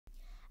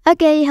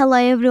Okay, hello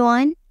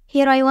everyone.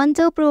 Here I want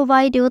to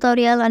provide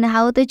tutorial on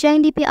how to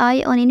change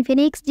DPI on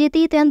Infinix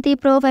GT20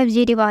 Pro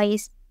 5G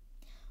device.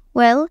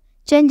 Well,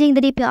 changing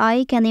the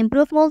DPI can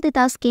improve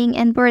multitasking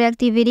and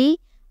productivity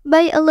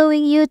by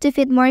allowing you to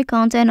fit more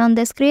content on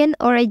the screen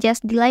or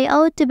adjust the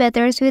layout to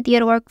better suit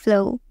your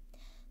workflow.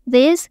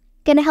 This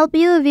can help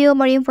you view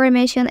more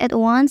information at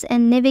once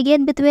and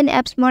navigate between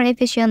apps more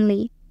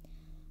efficiently.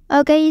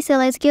 Okay, so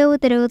let's go to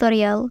the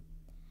tutorial.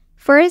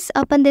 First,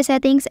 open the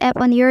Settings app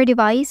on your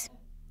device.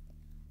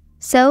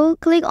 So,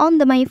 click on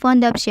the My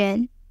Phone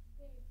option.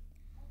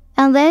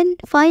 And then,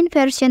 find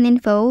Version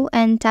Info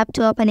and tap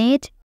to open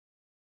it.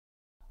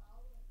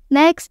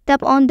 Next,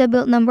 tap on the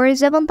build number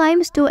 7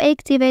 times to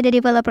activate the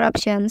developer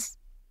options.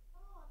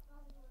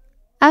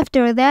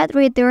 After that,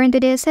 return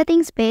to the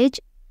Settings page,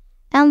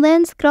 and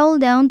then scroll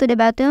down to the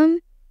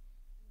bottom,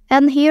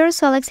 and here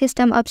select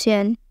System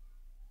option.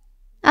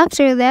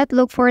 After that,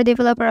 look for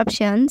developer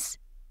options,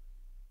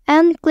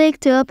 and click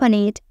to open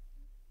it.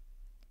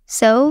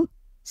 So,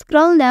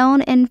 scroll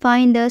down and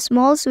find the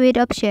Small Suite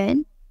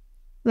option,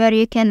 where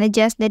you can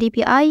adjust the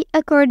DPI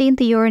according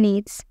to your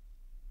needs.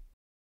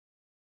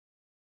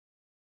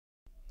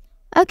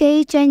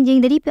 Okay,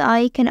 changing the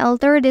DPI can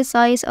alter the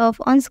size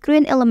of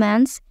on-screen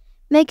elements,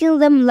 making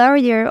them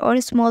larger or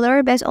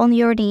smaller based on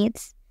your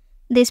needs.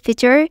 This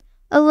feature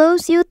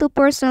allows you to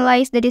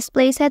personalize the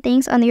display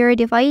settings on your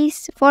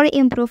device for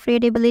improved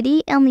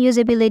readability and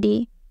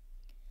usability.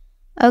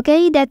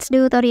 Okay, that's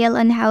the tutorial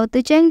on how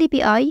to change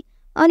DPI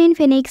on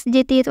Infinix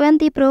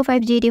GT20 Pro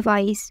 5G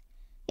device.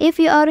 If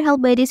you are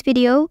helped by this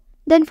video,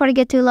 don't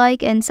forget to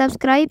like and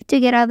subscribe to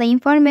get other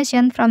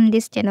information from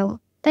this channel.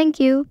 Thank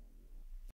you.